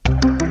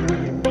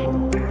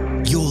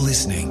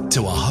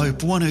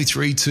Hope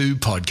 1032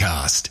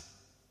 podcast.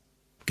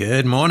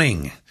 Good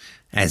morning.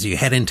 As you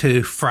head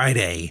into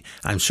Friday,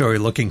 I'm sure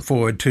you're looking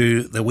forward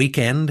to the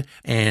weekend,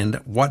 and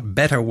what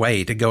better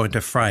way to go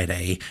into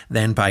Friday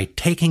than by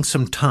taking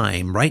some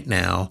time right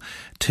now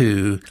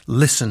to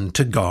listen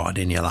to God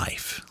in your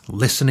life.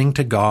 Listening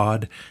to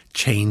God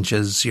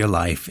changes your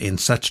life in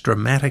such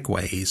dramatic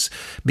ways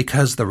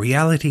because the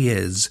reality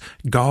is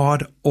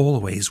God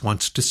always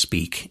wants to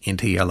speak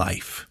into your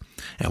life.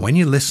 And when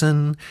you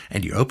listen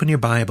and you open your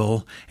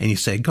Bible and you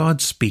say,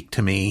 God, speak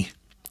to me,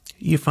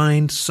 you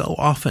find so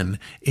often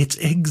it's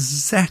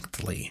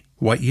exactly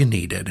what you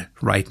needed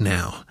right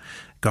now.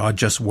 God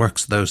just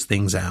works those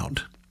things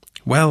out.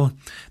 Well,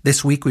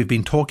 this week we've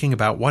been talking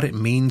about what it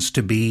means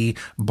to be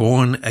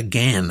born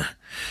again.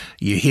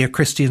 You hear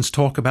Christians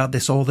talk about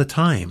this all the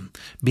time,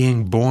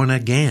 being born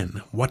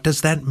again. What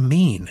does that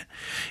mean?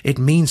 It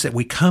means that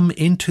we come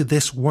into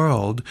this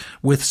world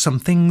with some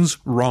things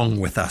wrong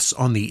with us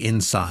on the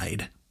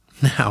inside.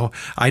 Now,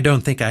 I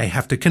don't think I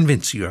have to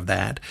convince you of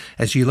that.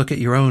 As you look at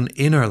your own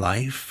inner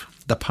life,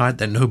 the part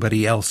that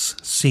nobody else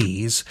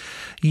sees,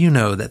 you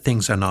know that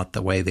things are not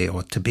the way they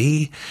ought to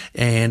be,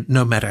 and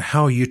no matter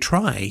how you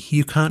try,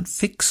 you can't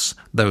fix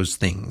those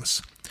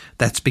things.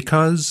 That's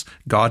because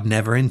God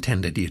never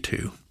intended you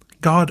to.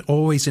 God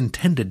always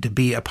intended to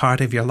be a part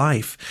of your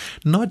life,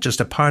 not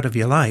just a part of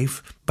your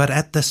life, but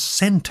at the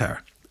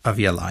center of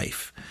your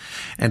life.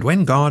 And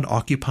when God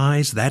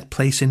occupies that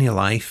place in your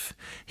life,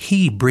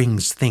 He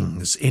brings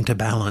things into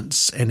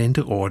balance and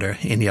into order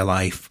in your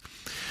life.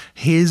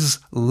 His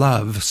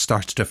love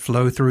starts to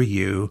flow through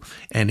you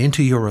and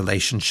into your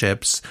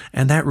relationships,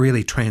 and that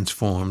really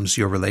transforms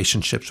your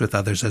relationships with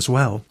others as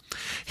well.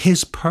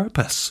 His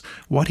purpose,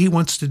 what He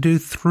wants to do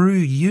through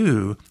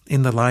you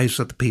in the lives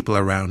of the people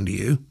around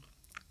you,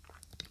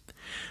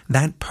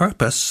 that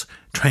purpose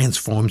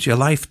transforms your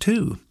life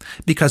too.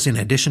 Because in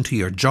addition to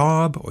your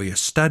job or your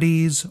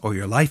studies or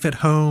your life at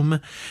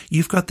home,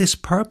 you've got this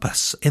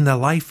purpose in the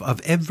life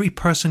of every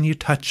person you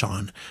touch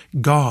on.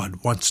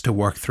 God wants to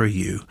work through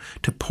you,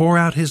 to pour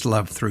out His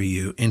love through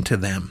you into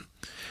them.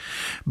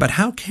 But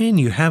how can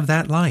you have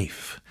that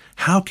life?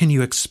 How can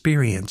you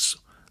experience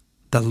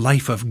the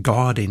life of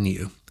God in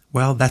you?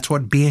 Well, that's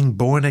what being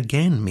born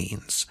again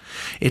means.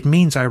 It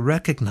means I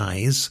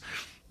recognize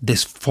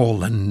this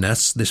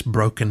fallenness, this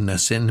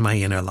brokenness in my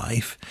inner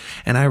life,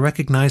 and I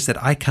recognize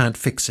that I can't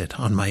fix it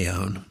on my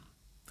own.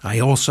 I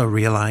also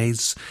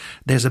realize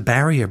there's a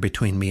barrier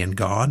between me and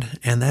God,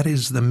 and that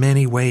is the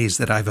many ways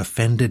that I've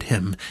offended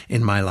Him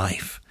in my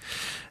life,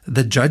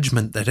 the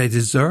judgment that I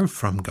deserve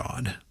from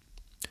God.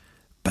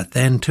 But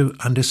then to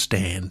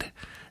understand,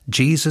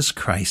 Jesus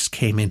Christ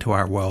came into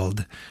our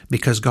world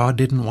because God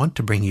didn't want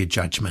to bring you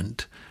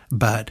judgment,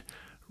 but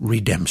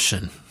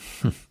redemption.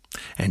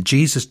 And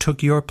Jesus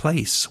took your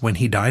place when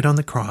He died on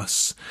the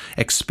cross,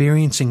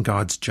 experiencing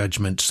God's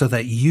judgment so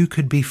that you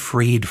could be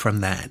freed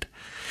from that.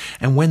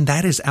 And when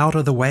that is out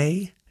of the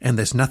way, and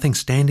there's nothing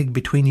standing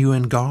between you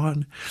and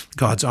God,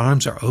 God's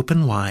arms are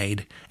open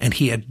wide, and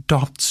He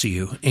adopts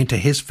you into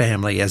His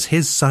family as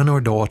His son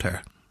or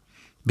daughter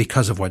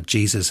because of what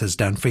Jesus has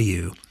done for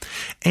you.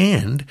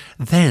 And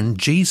then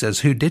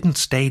Jesus, who didn't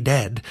stay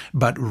dead,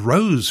 but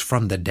rose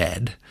from the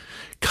dead,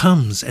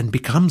 comes and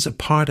becomes a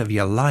part of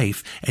your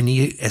life, and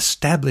you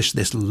establish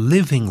this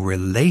living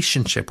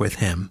relationship with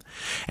Him,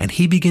 and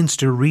He begins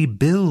to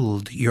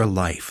rebuild your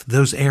life,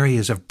 those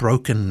areas of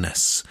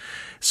brokenness,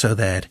 so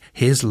that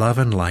His love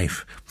and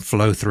life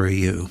flow through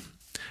you.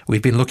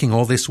 We've been looking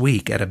all this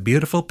week at a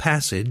beautiful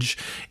passage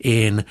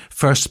in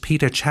 1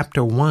 Peter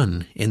chapter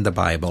 1 in the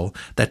Bible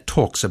that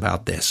talks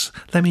about this.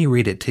 Let me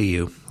read it to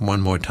you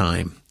one more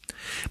time.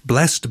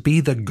 Blessed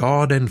be the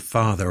God and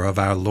Father of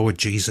our Lord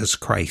Jesus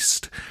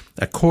Christ,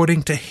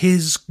 according to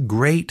His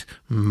great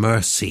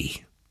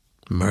mercy.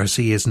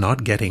 Mercy is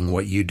not getting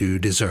what you do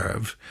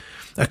deserve.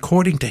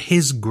 According to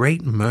His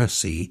great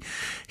mercy,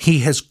 He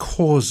has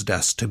caused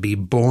us to be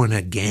born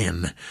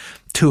again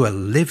to a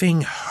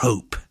living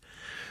hope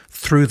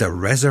through the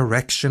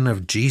resurrection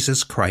of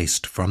Jesus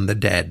Christ from the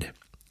dead,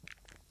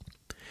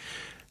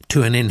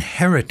 to an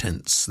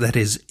inheritance that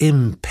is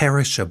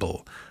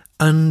imperishable,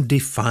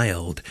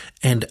 undefiled,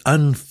 and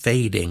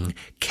unfading,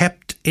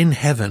 kept in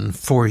heaven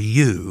for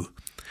you,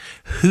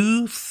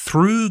 who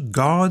through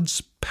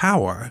God's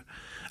power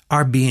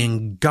are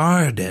being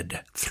guarded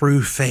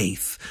through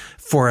faith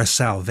for a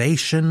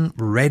salvation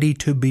ready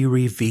to be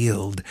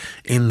revealed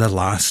in the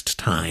last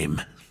time.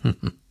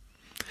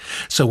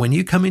 So when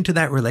you come into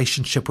that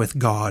relationship with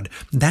God,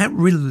 that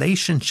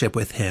relationship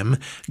with Him,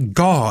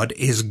 God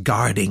is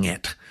guarding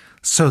it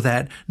so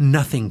that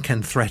nothing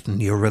can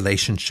threaten your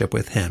relationship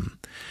with Him,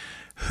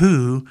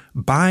 who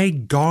by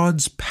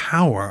God's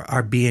power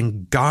are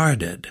being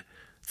guarded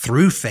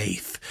through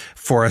faith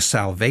for a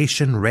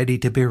salvation ready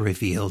to be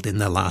revealed in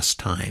the last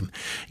time.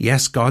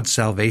 Yes, God's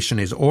salvation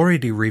is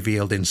already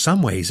revealed in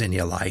some ways in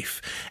your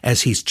life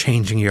as He's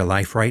changing your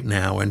life right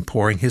now and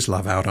pouring His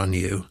love out on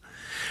you.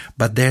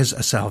 But there's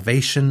a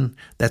salvation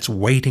that's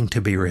waiting to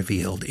be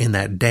revealed in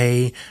that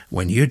day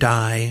when you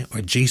die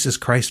or Jesus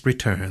Christ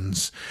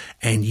returns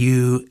and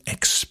you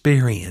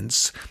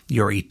experience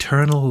your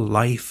eternal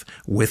life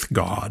with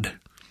God.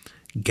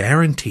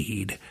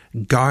 Guaranteed,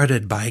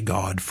 guarded by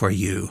God for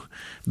you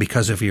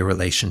because of your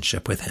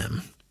relationship with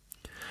Him.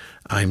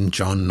 I'm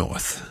John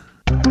North.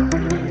 Hope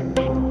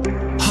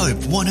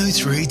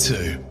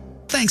 103.2.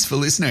 Thanks for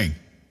listening.